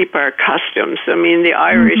still keep our customs. I mean, the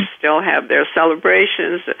Irish still have their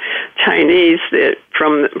celebrations, the Chinese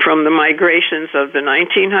from the migrations of the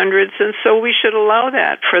 1900s, and so we should allow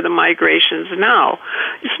that for the migrations now.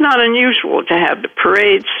 It's not unusual to have the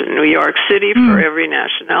parades in New York City for every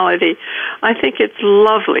nationality. I think it's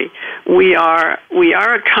lovely. We are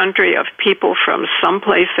a country of people from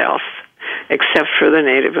someplace else, except for the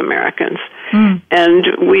Native Americans. And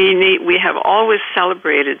we have always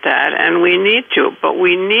celebrated that, and we need to, but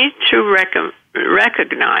we need to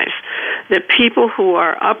recognize that people who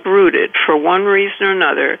are uprooted for one reason or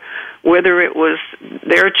another, whether it was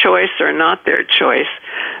their choice or not their choice,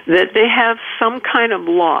 that they have some kind of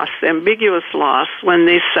loss, ambiguous loss, when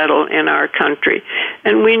they settle in our country.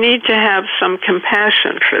 And we need to have some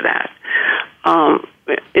compassion for that.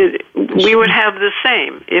 We would have the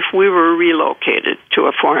same if we were relocated to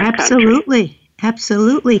a foreign country.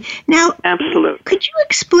 Absolutely. Now, could you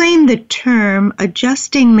explain the term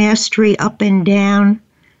adjusting mastery up and down?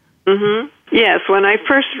 Yes, when I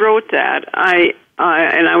first wrote that,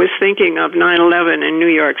 and I was thinking of 9/11 in New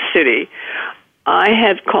York City, I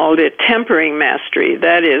had called it tempering mastery.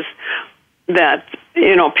 That is, that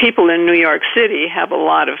people in New York City have a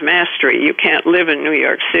lot of mastery. You can't live in New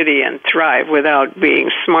York City and thrive without being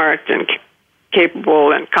smart and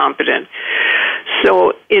capable and competent.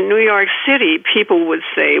 So in New York City, people would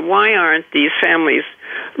say, why aren't these families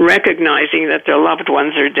recognizing that their loved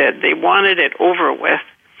ones are dead? They wanted it over with.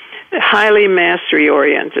 Highly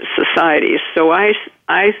mastery-oriented societies. So I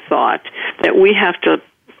thought that we have to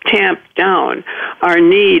tamp down our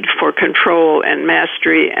need for control and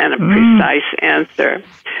mastery and a precise answer.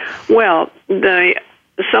 Well,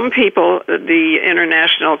 some people, the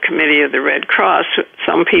International Committee of the Red Cross,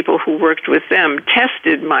 some people who worked with them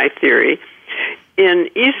tested my theory in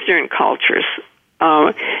Eastern cultures,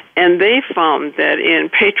 and they found that in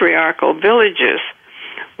patriarchal villages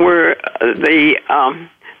where the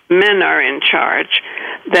men are in charge,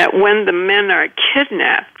 that when the men are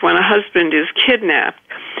kidnapped, when a husband is kidnapped,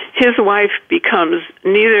 his wife becomes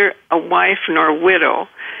neither a wife nor widow.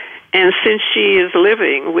 And since she is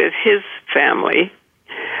living with his family,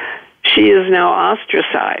 she is now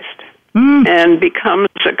ostracized and becomes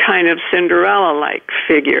a kind of Cinderella-like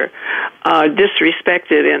figure,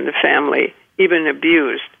 disrespected in the family, even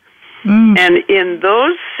abused. And in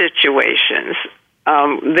those situations,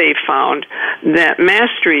 they found that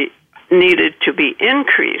mastery needed to be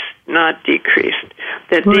increased, not decreased,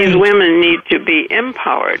 that these women need to be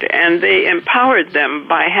empowered, and they empowered them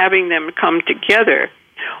by having them come together.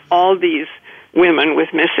 All these women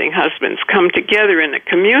with missing husbands come together in a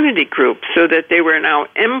community group so that they were now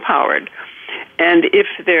empowered. And if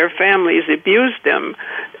their families abused them,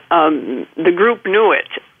 the group knew it,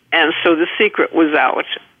 and so the secret was out,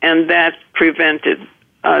 and that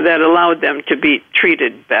that allowed them to be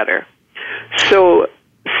treated better. So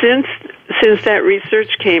since that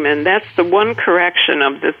research came in, that's the one correction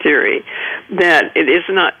of the theory, that it is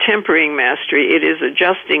not tempering mastery, it is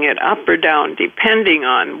adjusting it up or down depending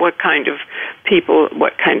on what kind of people,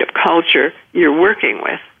 what kind of culture you're working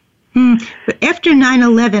with. But after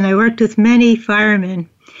 9/11, I worked with many firemen,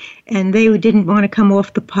 and they didn't want to come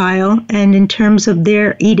off the pile, and in terms of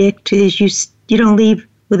their edict is you don't leave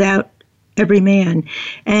without every man.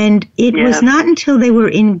 And it was not until they were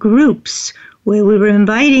in groups where we were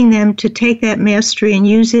inviting them to take that mastery and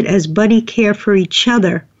use it as buddy care for each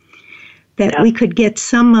other that we could get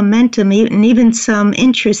some momentum and even some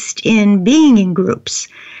interest in being in groups.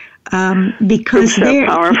 Because they're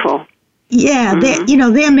powerful. Yeah,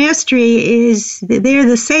 their mastery is, they're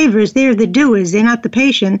the savers, they're the doers, they're not the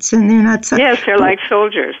patients, and they're not... Yes, they're like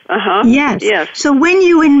soldiers. Yes. So when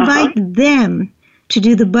you invite them to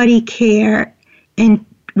do the buddy care, and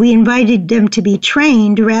we invited them to be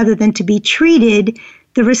trained rather than to be treated,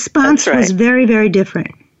 the response was very, very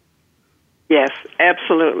different. Yes,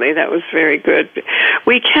 absolutely. That was very good.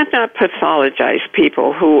 We cannot pathologize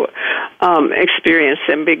people who experience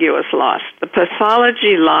ambiguous loss. The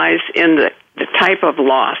pathology lies in the type of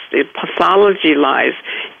loss. The pathology lies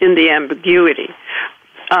in the ambiguity.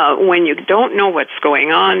 When you don't know what's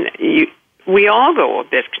going on, we all go a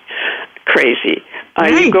bit crazy.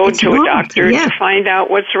 You go to a doctor to find out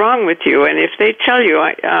what's wrong with you, and if they tell you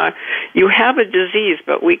you have a disease,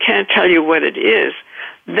 but we can't tell you what it is,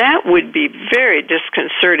 that would be very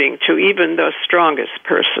disconcerting to even the strongest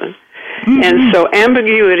person. And so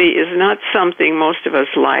ambiguity is not something most of us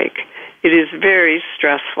like. It is very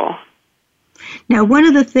stressful. Now, one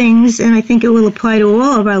of the things, and I think it will apply to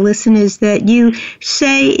all of our listeners, that you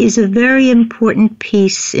say is a very important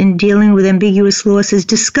piece in dealing with ambiguous loss is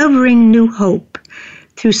discovering new hope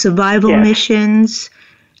through survival missions.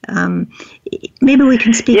 Maybe we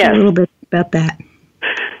can speak a little bit about that.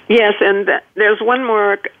 Yes, and there's one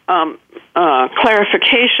more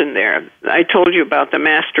clarification there. I told you about the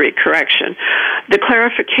mastery correction. The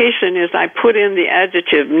clarification is I put in the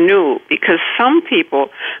adjective new because some people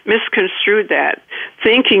misconstrued that,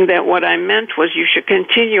 thinking that what I meant was you should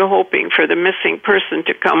continue hoping for the missing person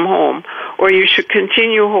to come home, or you should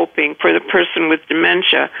continue hoping for the person with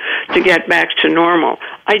dementia to get back to normal.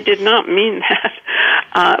 I did not mean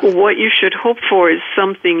that. What you should hope for is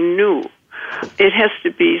something new. It has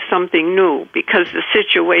to be something new because the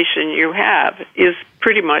situation you have is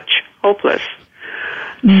pretty much hopeless.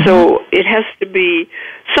 Mm-hmm. So it has to be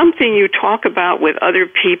something you talk about with other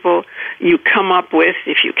people, you come up with.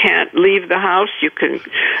 If you can't leave the house, you can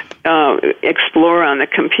explore on the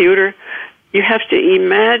computer. You have to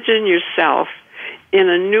imagine yourself in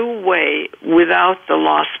a new way without the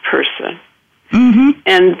lost person. Mm-hmm.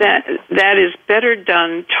 And that is better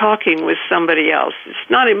done talking with somebody else. It's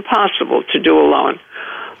not impossible to do alone,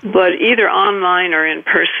 but either online or in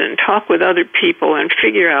person, talk with other people and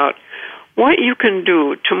figure out what you can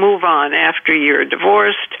do to move on after you're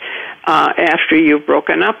divorced, after you've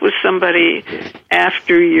broken up with somebody,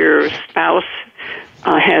 after your spouse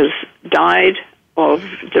has died of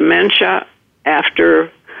dementia, after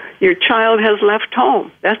your child has left home.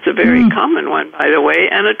 That's a very common one, by the way,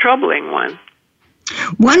 and a troubling one.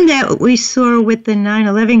 One that we saw with the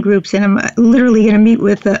 9/11 groups, and I'm literally going to meet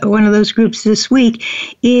with one of those groups this week,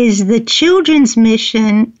 is the children's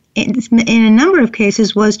mission in a number of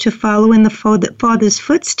cases was to follow in the father's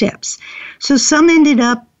footsteps. So some ended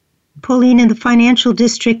up, Pauline, in the financial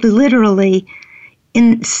district, literally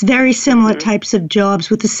in very similar types of jobs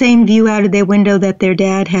with the same view out of their window that their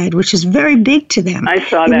dad had, which is very big to them. I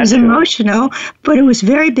saw that. It was emotional, but it was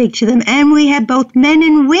very big to them. And we had both men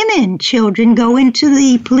and women children go into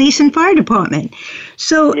the police and fire department.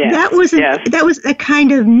 So that was a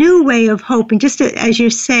kind of new way of hoping, just as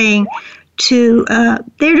you're saying, to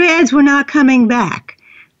their dads were not coming back,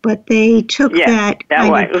 but they took that kind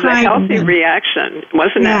way. of It was a pride healthy reaction,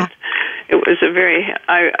 wasn't it? It was a very.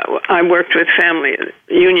 I worked with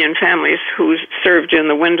union families who served in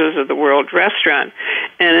the Windows of the World restaurant,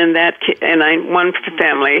 and one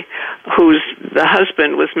family the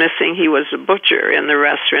husband was missing. He was a butcher in the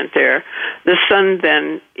restaurant there. The son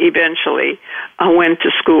then eventually went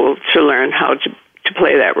to school to learn how to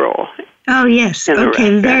play that role. Oh yes,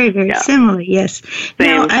 okay, very very similar. Yes.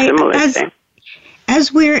 Similar thing.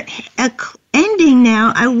 As we're ending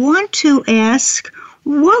now, I want to ask,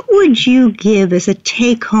 what would you give as a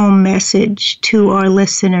take-home message to our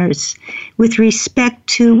listeners with respect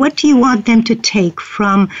to what do you want them to take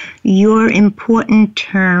from your important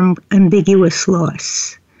term, ambiguous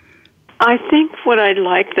loss? I think what I'd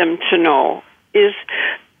like them to know is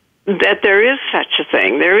that there is such a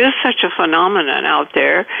thing, there is such a phenomenon out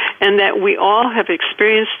there, and that we all have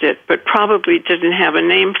experienced it, but probably didn't have a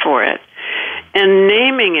name for it. And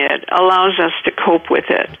naming it allows us to cope with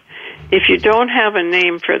it. If you don't have a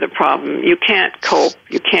name for the problem, you can't cope,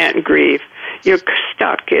 you can't grieve, you're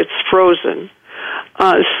stuck, it's frozen.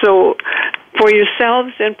 So for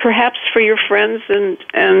yourselves and perhaps for your friends and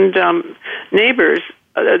neighbors,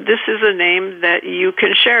 this is a name that you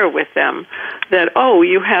can share with them, that,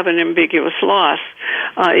 you have an ambiguous loss.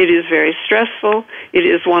 It is very stressful. It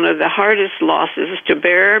is one of the hardest losses to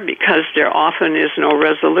bear because there often is no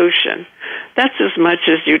resolution. That's as much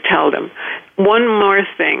as you tell them. One more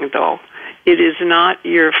thing, though. It is not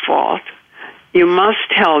your fault. You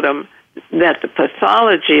must tell them that the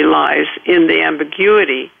pathology lies in the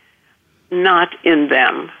ambiguity, not in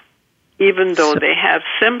them. Even though they have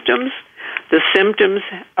symptoms, the symptoms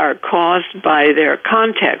are caused by their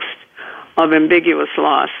context of ambiguous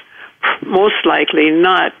loss, most likely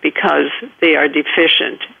not because they are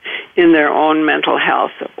deficient in their own mental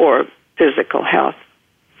health or physical health.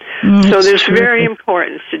 So it's very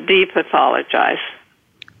important to depathologize.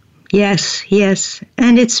 Yes.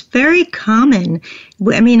 And it's very common.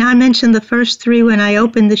 I mean, I mentioned the first three when I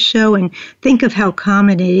opened the show, and think of how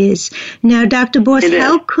common it is. Now, Dr. Boss,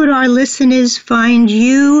 how could our listeners find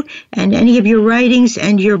you and any of your writings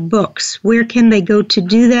and your books? Where can they go to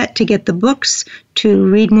do that, to get the books, to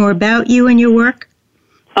read more about you and your work?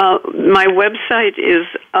 My website is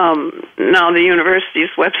now the university's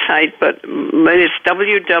website, but it's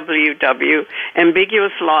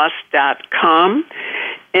www.ambiguousloss.com.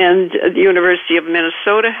 And the University of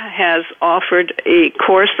Minnesota has offered a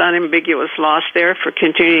course on ambiguous loss there for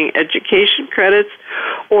continuing education credits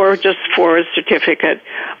or just for a certificate.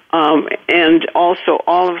 And also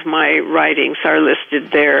all of my writings are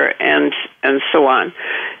listed there and so on.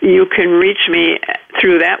 You can reach me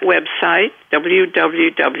through that website,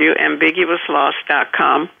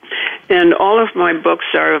 www.ambiguousloss.com. And all of my books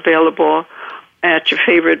are available at your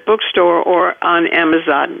favorite bookstore or on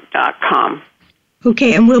Amazon.com.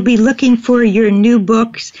 Okay, and we'll be looking for your new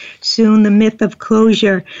books soon, The Myth of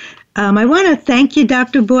Closure. I want to thank you,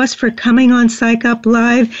 Dr. Boss, for coming on Psych Up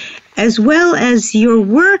Live, as well as your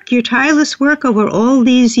work, your tireless work over all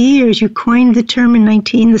these years. You coined the term in the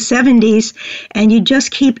 70s, and you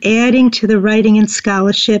just keep adding to the writing and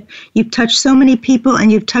scholarship. You've touched so many people,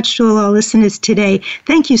 and you've touched all our listeners today.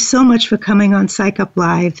 Thank you so much for coming on Psych Up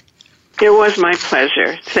Live. It was my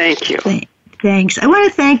pleasure. Thank you. Thanks. I want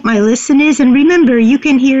to thank my listeners, and remember, you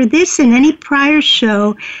can hear this and any prior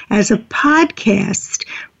show as a podcast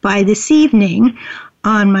by this evening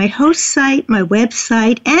on my host site, my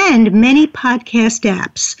website, and many podcast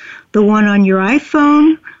apps. The one on your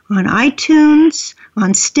iPhone, on iTunes,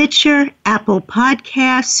 on Stitcher, Apple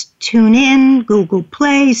Podcasts, TuneIn, Google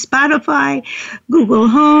Play, Spotify, Google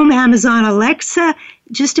Home, Amazon Alexa,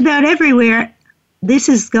 just about everywhere. This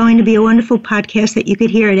is going to be a wonderful podcast that you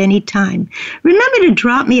could hear at any time. Remember to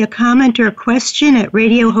drop me a comment or a question at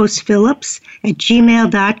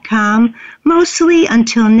radiohostphillips@gmail.com. Mostly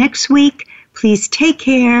until next week, please take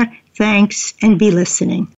care, thanks, and be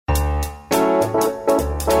listening.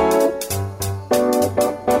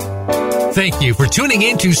 Thank you for tuning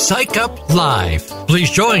in to Psych Up Live. Please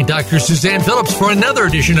join Dr. Suzanne Phillips for another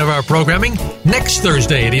edition of our programming next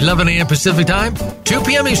Thursday at 11 a.m. Pacific Time, 2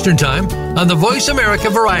 p.m. Eastern Time on the Voice America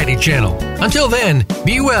Variety Channel. Until then,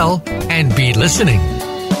 be well and be listening.